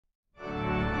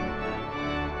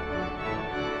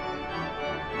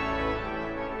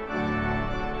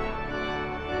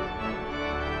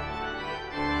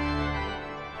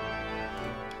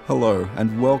Hello,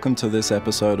 and welcome to this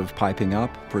episode of Piping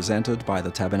Up, presented by the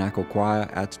Tabernacle Choir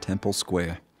at Temple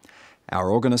Square.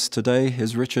 Our organist today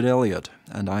is Richard Elliott,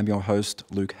 and I'm your host,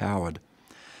 Luke Howard.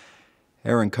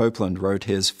 Aaron Copland wrote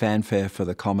his Fanfare for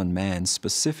the Common Man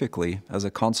specifically as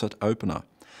a concert opener.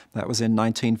 That was in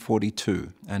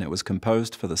 1942, and it was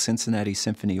composed for the Cincinnati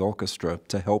Symphony Orchestra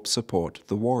to help support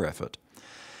the war effort.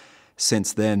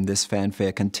 Since then, this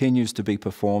fanfare continues to be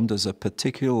performed as a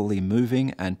particularly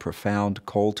moving and profound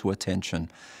call to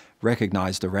attention,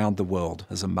 recognized around the world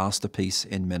as a masterpiece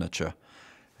in miniature.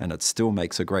 And it still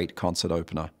makes a great concert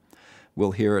opener.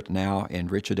 We'll hear it now in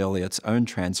Richard Elliott's own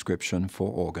transcription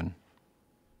for organ.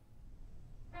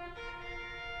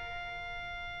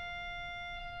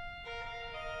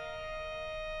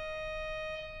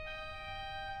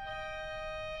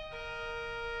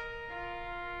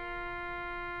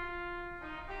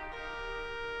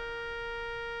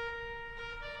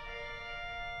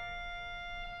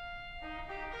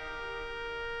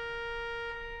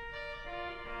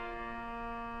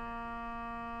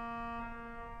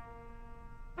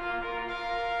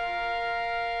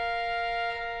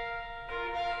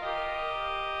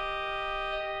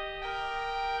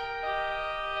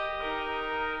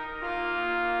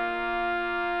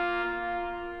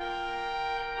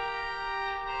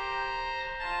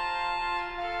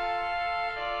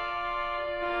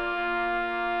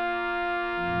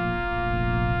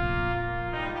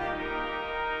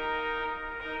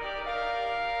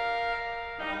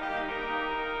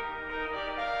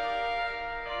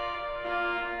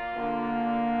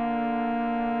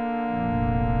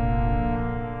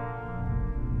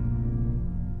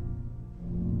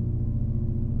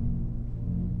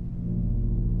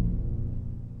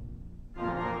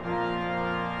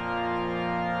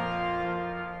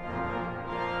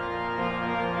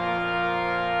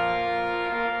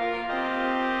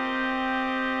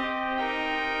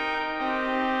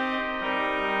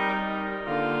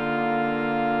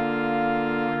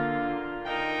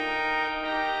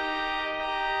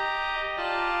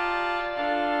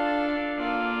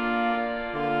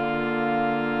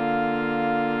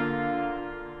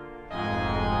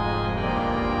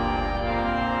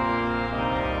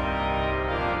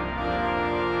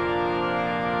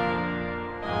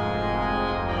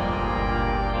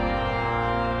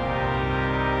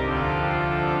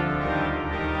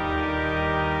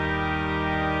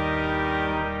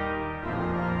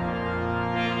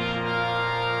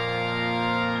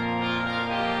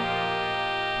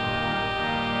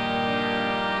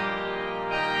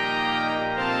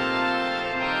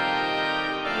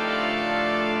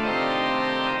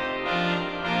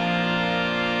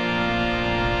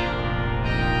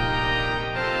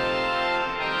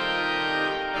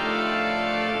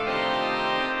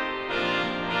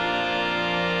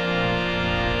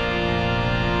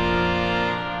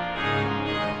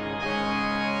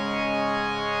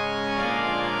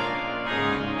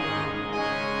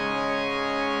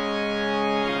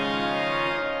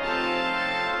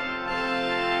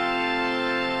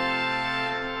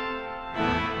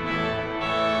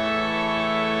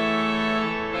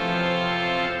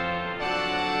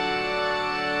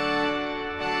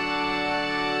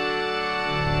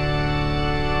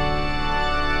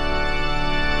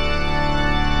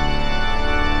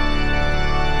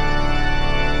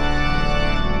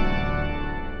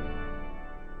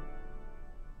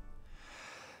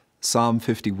 Psalm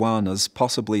 51 is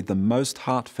possibly the most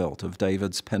heartfelt of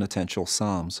David's penitential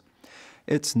psalms.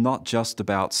 It's not just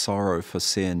about sorrow for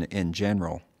sin in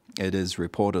general. It is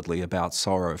reportedly about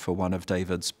sorrow for one of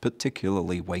David's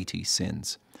particularly weighty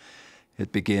sins.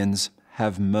 It begins,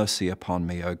 "Have mercy upon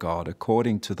me, O God,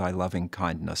 according to thy loving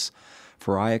kindness,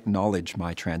 for I acknowledge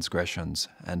my transgressions,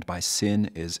 and my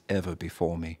sin is ever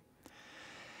before me."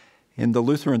 In the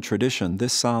Lutheran tradition,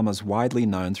 this psalm is widely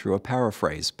known through a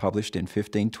paraphrase published in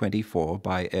 1524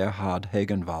 by Erhard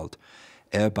Hegenwald,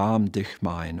 "Erbarm dich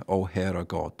mein, O Herre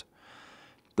Gott."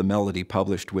 The melody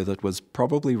published with it was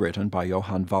probably written by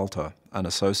Johann Walter, an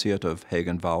associate of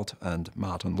Hegenwald and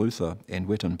Martin Luther in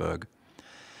Wittenberg.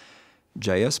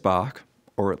 J.S. Bach,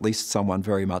 or at least someone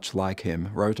very much like him,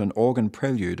 wrote an organ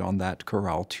prelude on that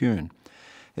chorale tune.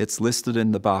 It's listed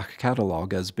in the Bach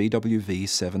catalogue as BWV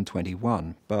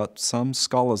 721, but some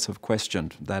scholars have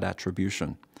questioned that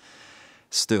attribution.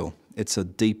 Still, it's a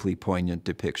deeply poignant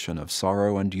depiction of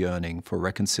sorrow and yearning for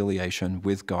reconciliation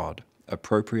with God,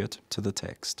 appropriate to the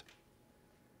text.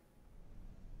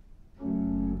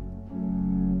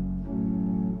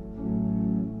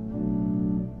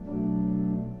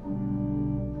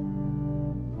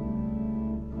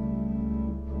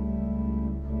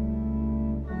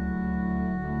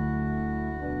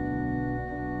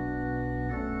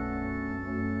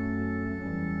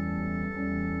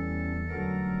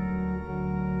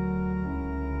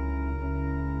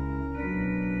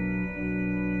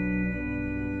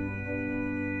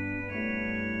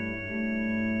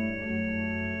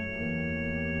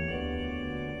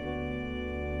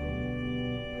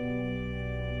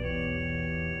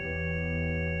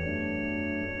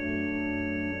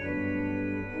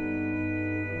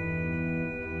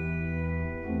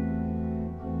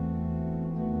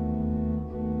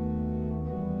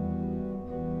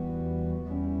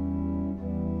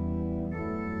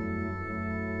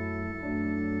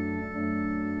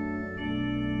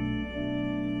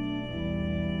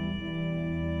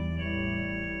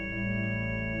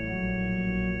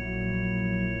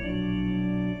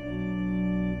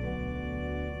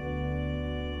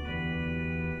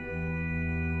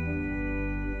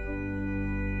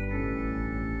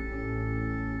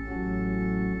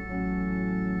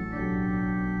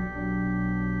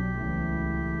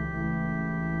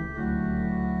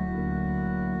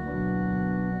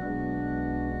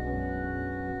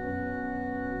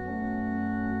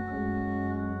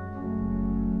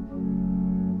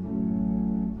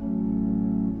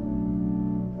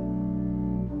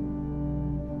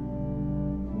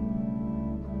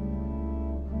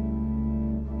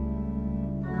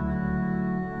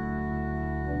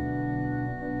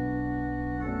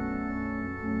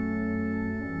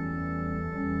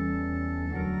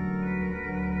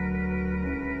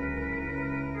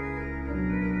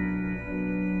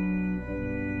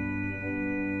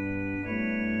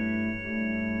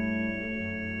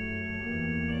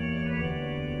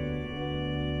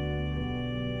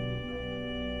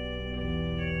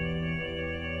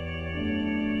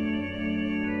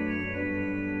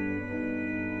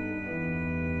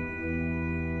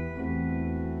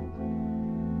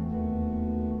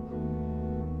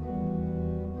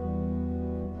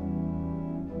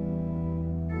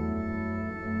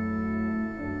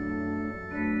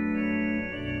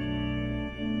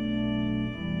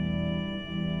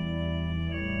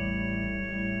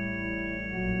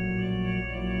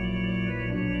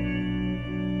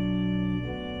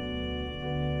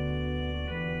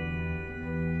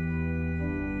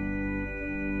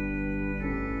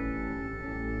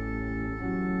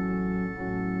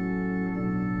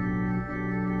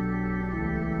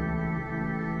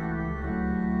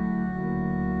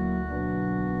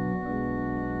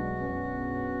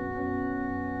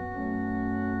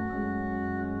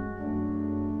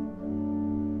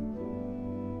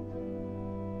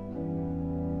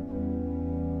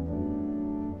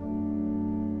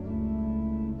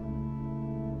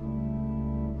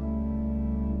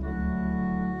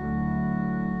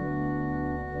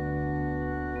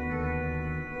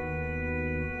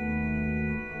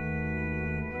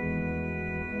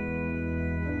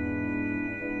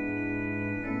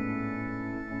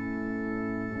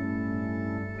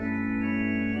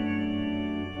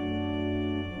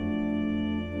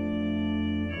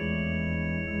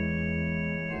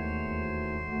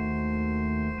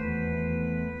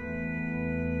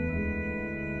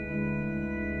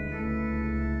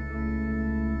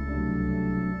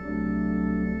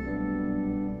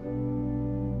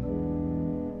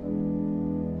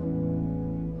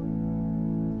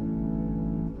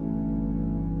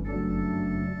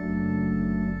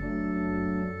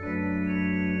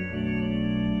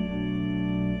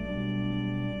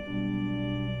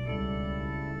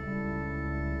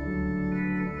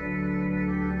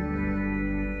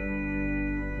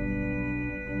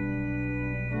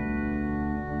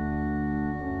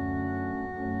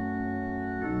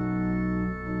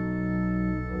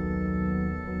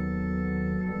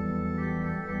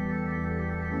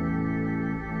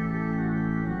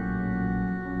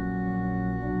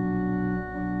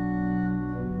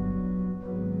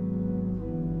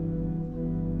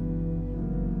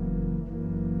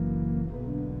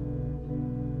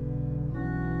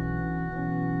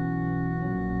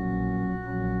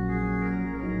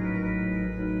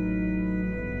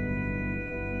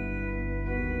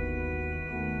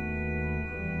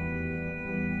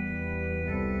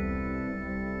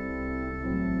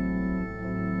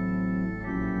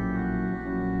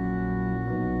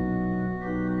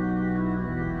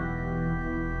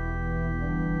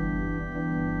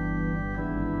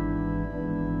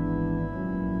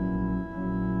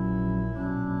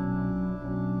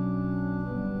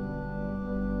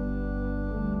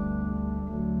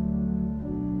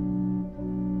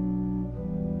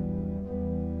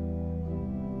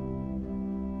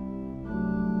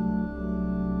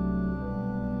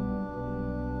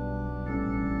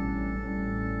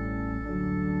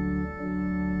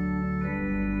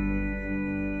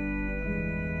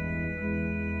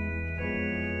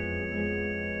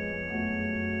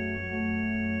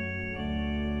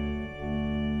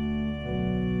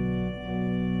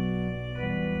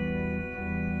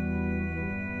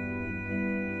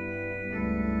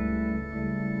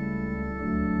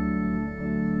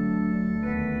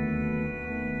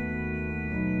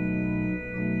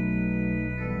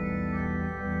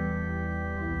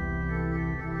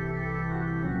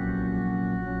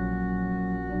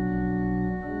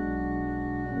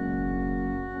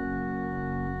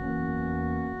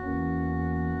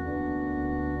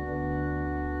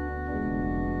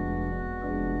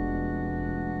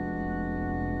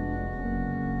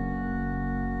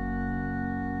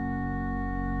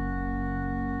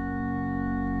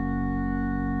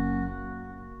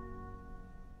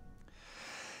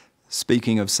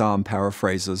 Speaking of psalm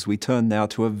paraphrases, we turn now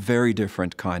to a very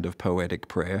different kind of poetic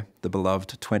prayer, the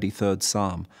beloved 23rd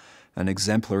Psalm, an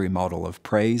exemplary model of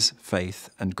praise, faith,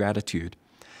 and gratitude.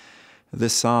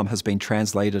 This psalm has been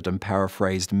translated and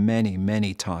paraphrased many,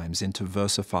 many times into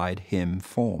versified hymn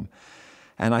form,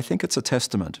 and I think it's a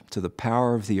testament to the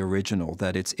power of the original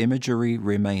that its imagery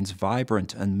remains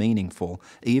vibrant and meaningful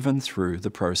even through the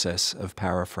process of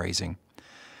paraphrasing.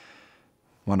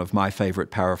 One of my favorite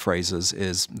paraphrases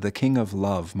is "The King of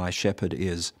Love my shepherd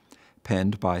is,"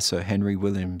 penned by Sir Henry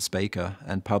Williams Baker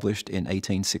and published in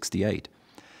 1868.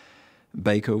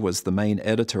 Baker was the main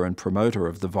editor and promoter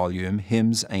of the volume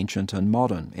Hymns Ancient and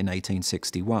Modern in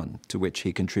 1861, to which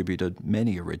he contributed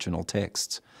many original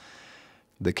texts.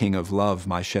 "The King of Love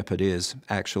my shepherd is"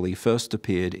 actually first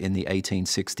appeared in the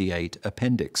 1868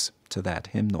 appendix to that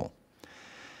hymnal.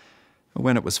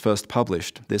 When it was first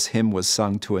published, this hymn was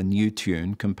sung to a new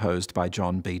tune composed by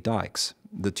John B. Dykes.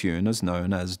 The tune is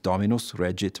known as Dominus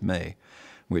Regit Me,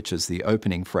 which is the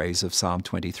opening phrase of Psalm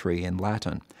 23 in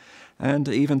Latin. And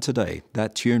even today,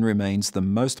 that tune remains the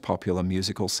most popular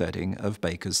musical setting of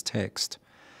Baker's text.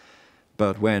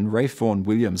 But when Ralph Vaughan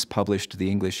Williams published the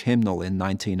English hymnal in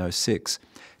 1906,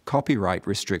 copyright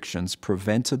restrictions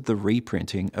prevented the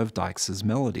reprinting of Dykes's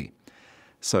melody.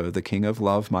 So "The King of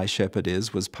Love my shepherd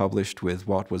is" was published with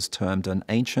what was termed an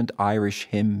ancient Irish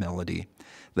hymn melody,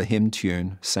 the hymn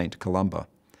tune St. Columba.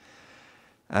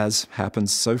 As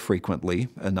happens so frequently,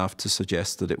 enough to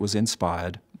suggest that it was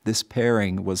inspired, this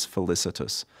pairing was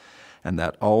felicitous, and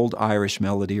that old Irish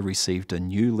melody received a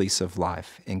new lease of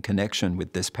life in connection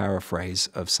with this paraphrase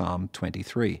of Psalm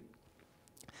 23.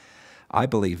 I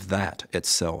believe that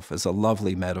itself is a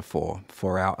lovely metaphor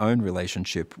for our own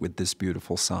relationship with this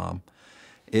beautiful psalm.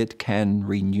 It can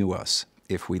renew us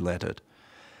if we let it.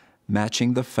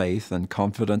 Matching the faith and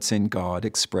confidence in God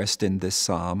expressed in this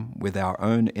psalm with our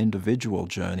own individual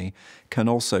journey can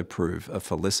also prove a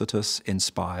felicitous,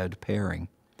 inspired pairing.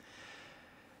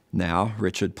 Now,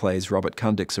 Richard plays Robert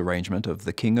Cundick's arrangement of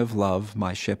 "The King of Love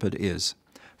my shepherd is,"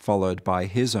 followed by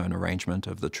his own arrangement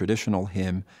of the traditional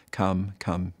hymn "Come,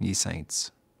 Come, Ye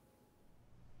Saints."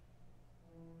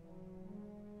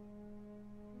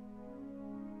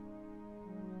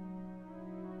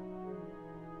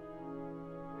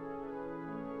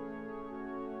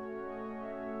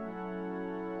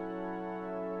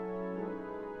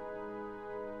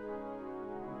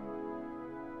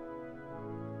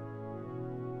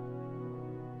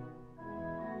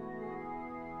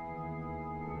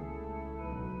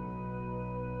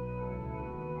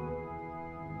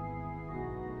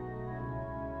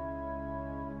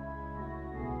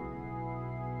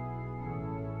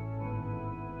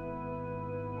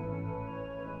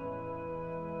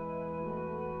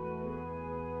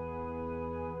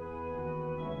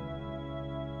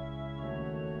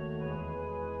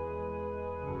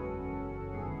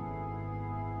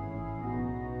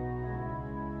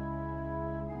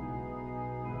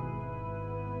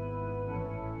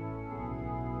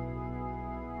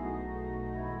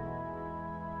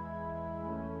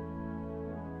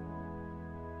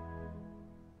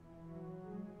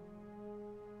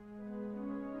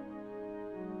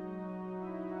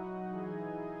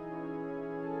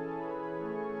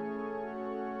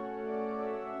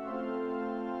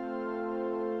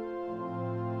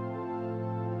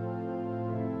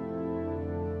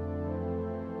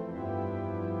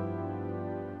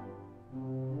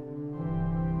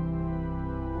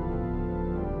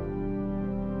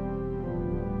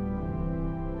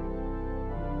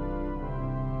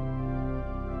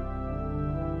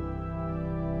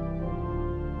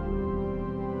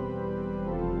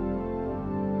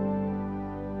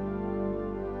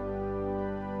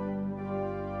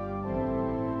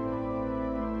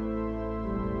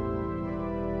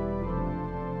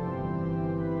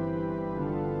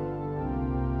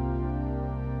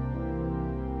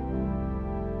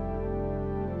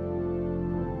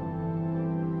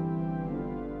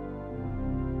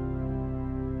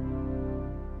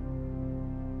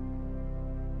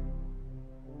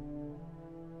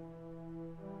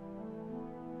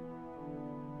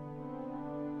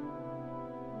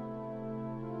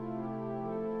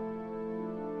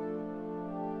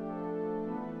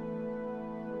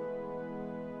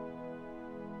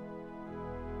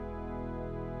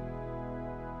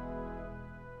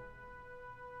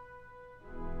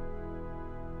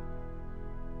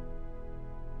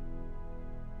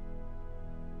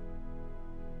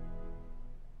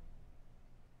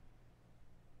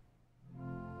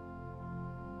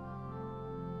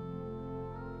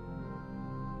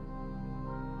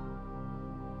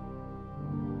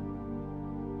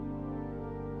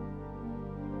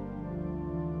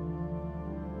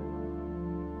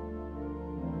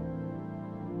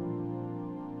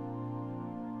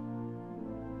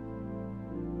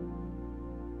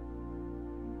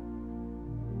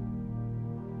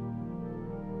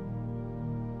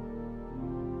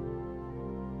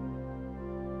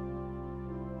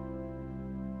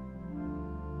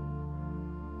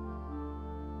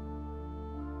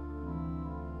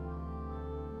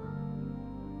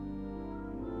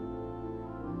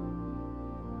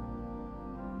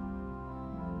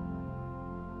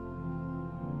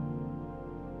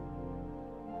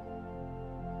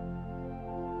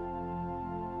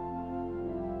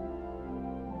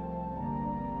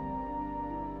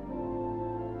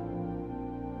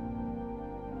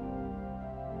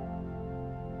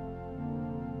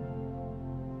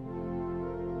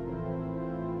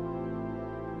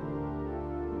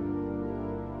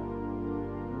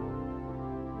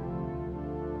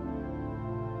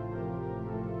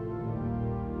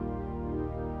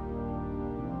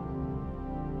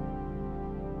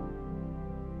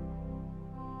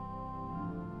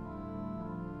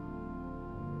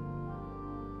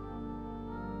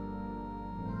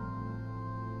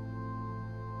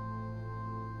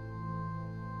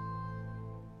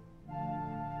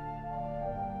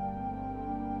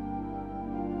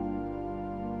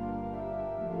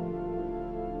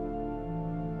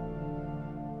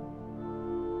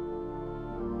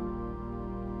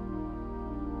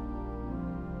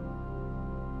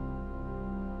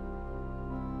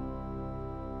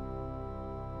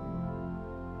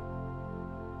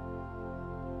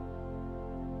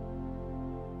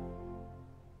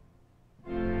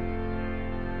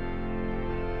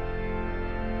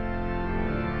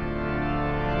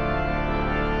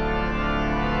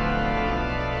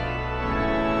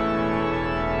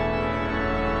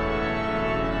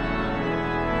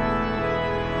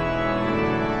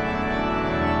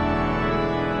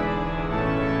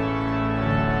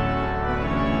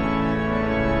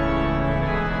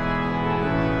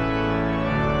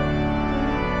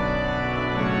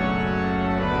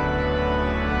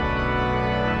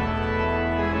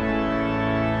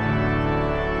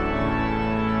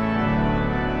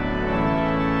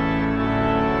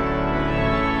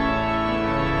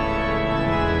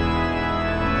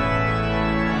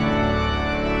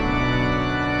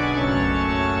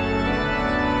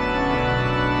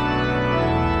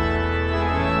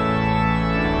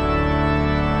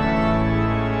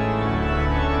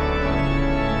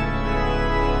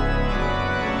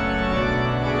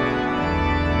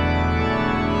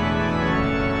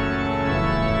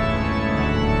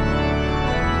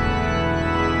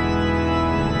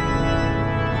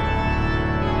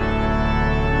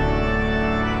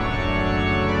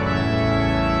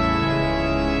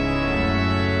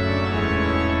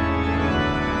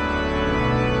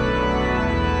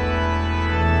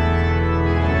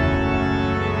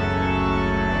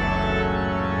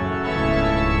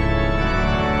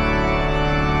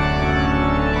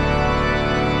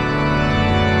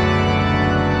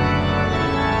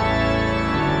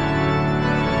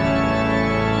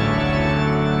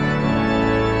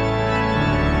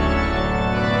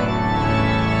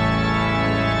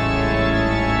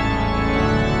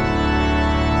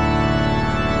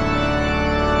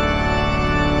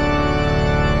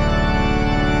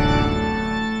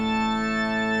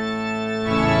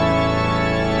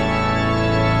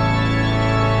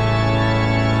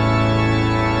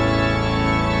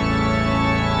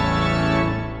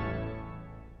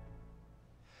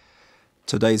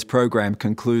 Today's program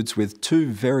concludes with two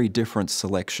very different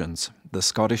selections. The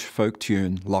Scottish folk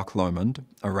tune Loch Lomond,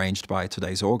 arranged by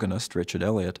today's organist, Richard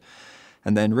Elliott,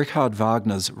 and then Richard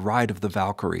Wagner's Ride of the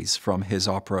Valkyries from his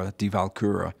opera Die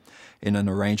Walküre, in an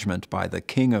arrangement by the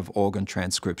king of organ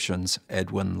transcriptions,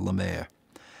 Edwin Lemaire.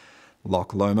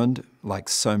 Loch Lomond, like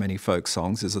so many folk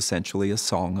songs, is essentially a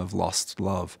song of lost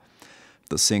love.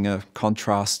 The singer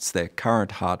contrasts their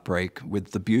current heartbreak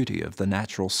with the beauty of the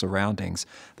natural surroundings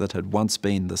that had once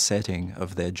been the setting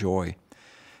of their joy.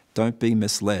 Don't be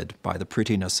misled by the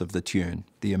prettiness of the tune.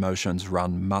 The emotions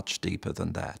run much deeper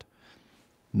than that.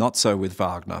 Not so with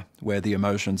Wagner, where the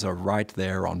emotions are right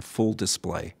there on full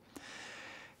display.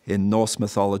 In Norse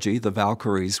mythology, the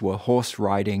Valkyries were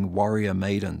horse-riding warrior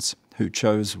maidens who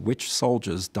chose which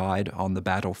soldiers died on the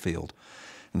battlefield.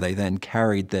 They then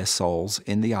carried their souls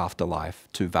in the afterlife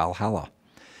to Valhalla.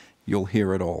 You'll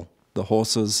hear it all. The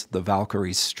horses, the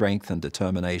Valkyries' strength and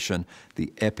determination,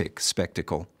 the epic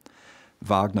spectacle.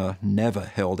 Wagner never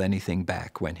held anything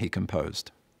back when he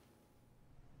composed.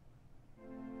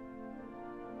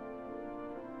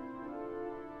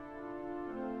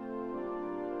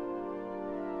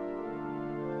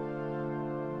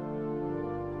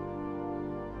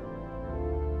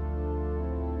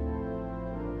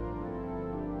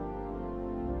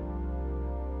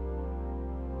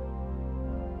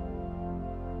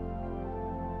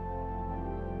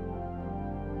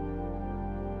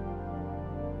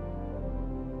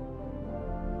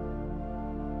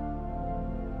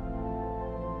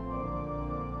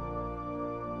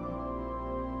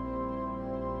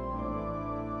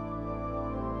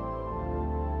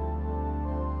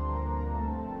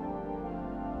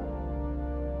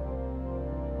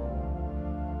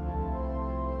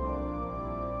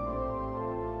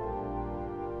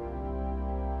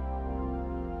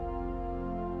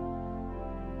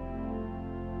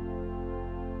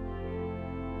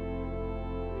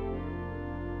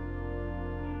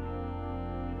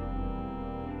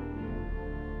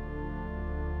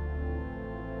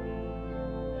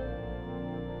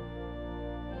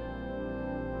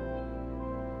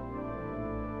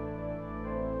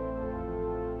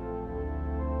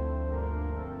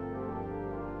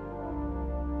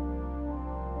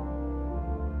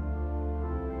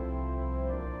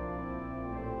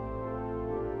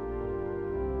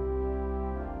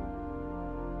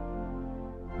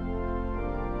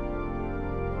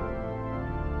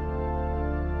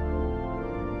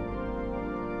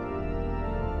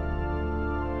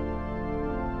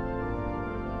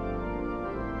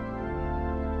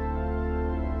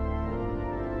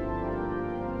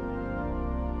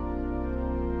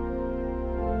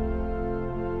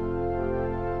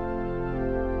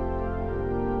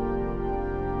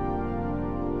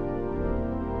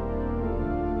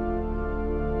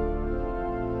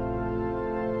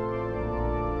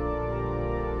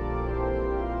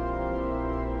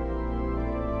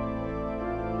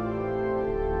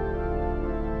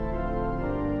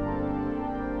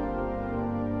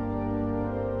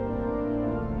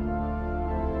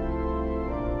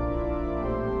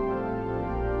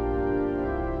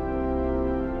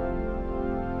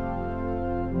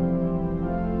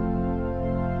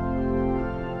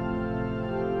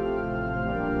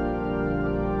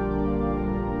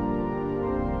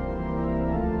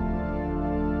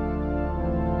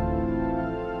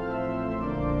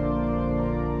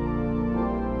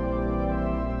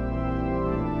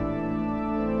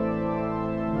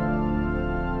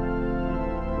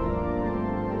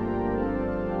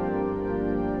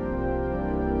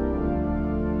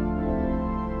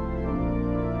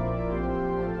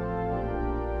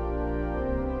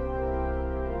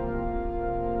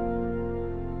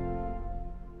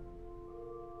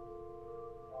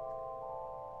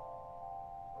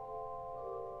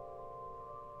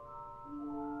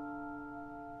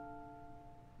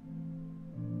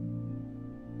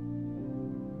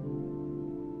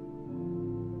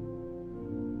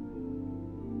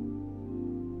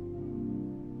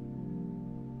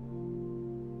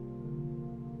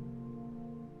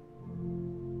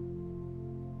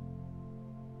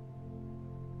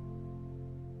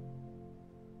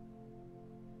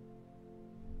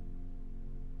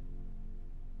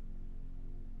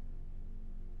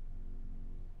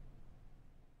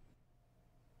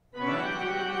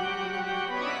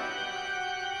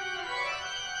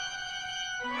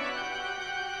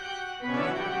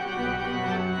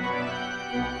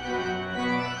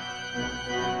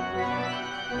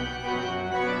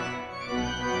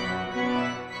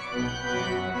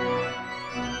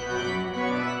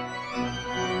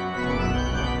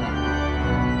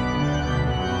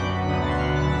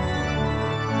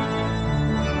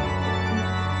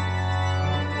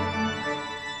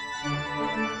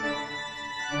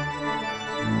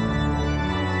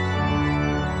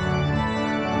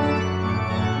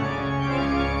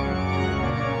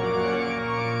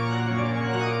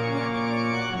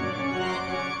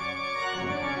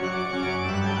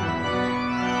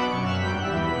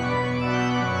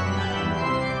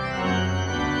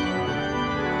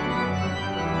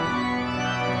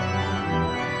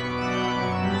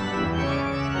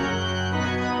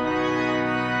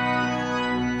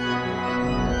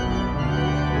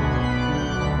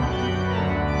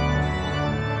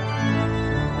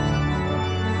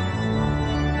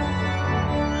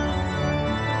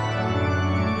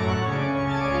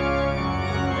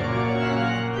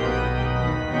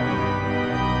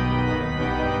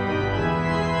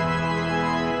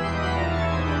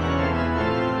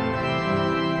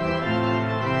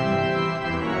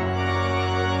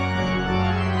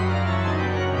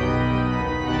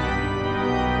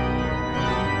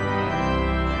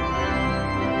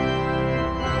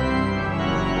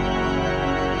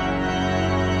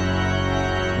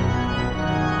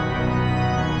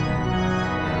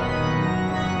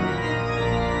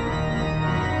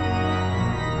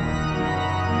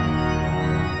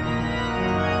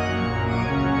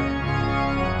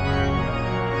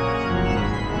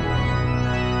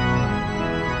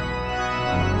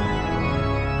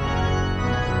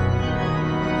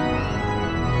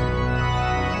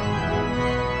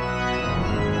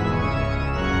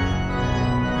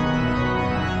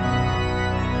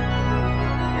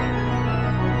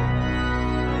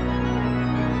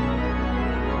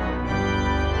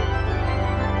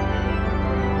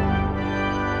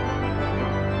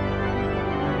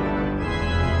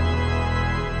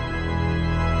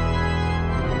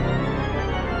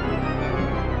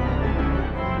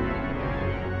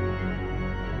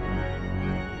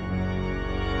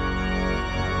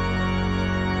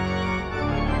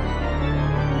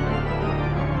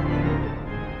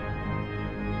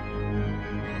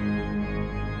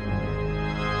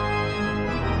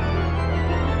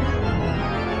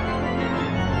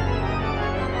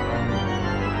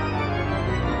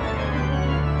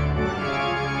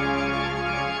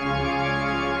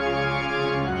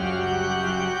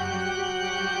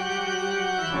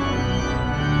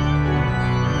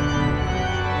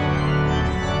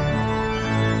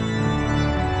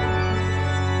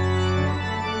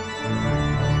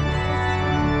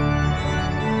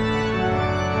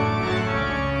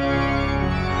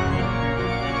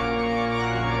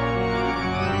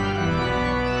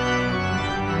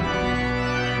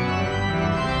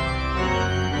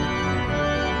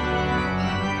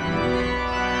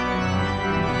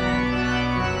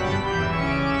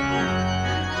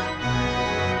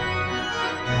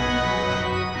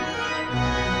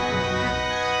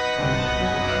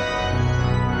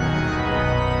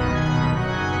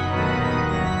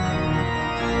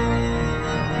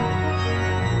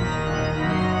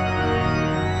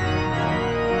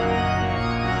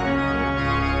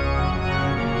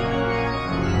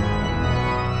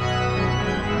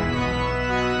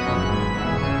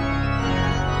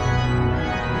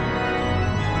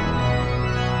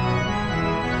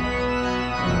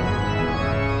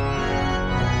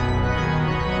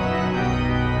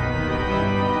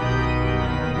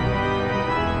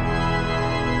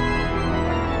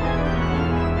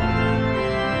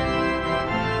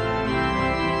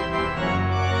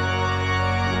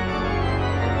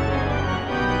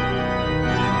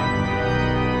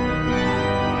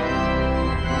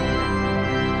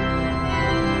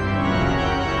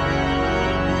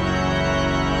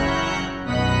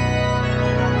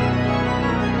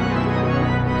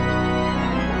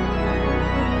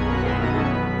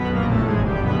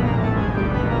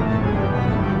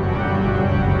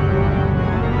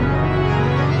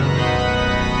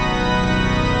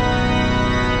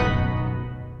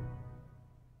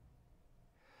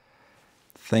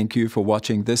 Thank you for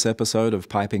watching this episode of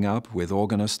Piping Up with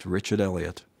organist Richard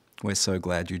Elliott. We're so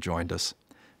glad you joined us.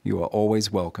 You are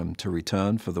always welcome to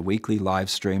return for the weekly live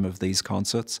stream of these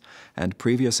concerts, and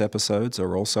previous episodes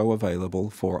are also available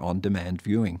for on-demand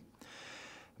viewing.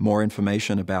 More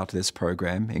information about this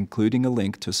program, including a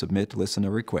link to submit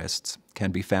listener requests,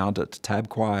 can be found at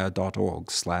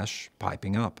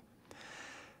tabchoir.org/pipingup.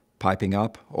 Piping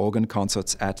Up, organ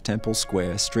concerts at Temple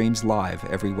Square, streams live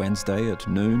every Wednesday at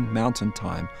noon Mountain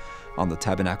Time on the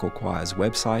Tabernacle Choir's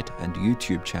website and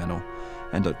YouTube channel,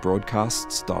 and at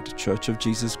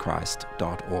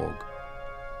broadcasts.churchofjesuschrist.org.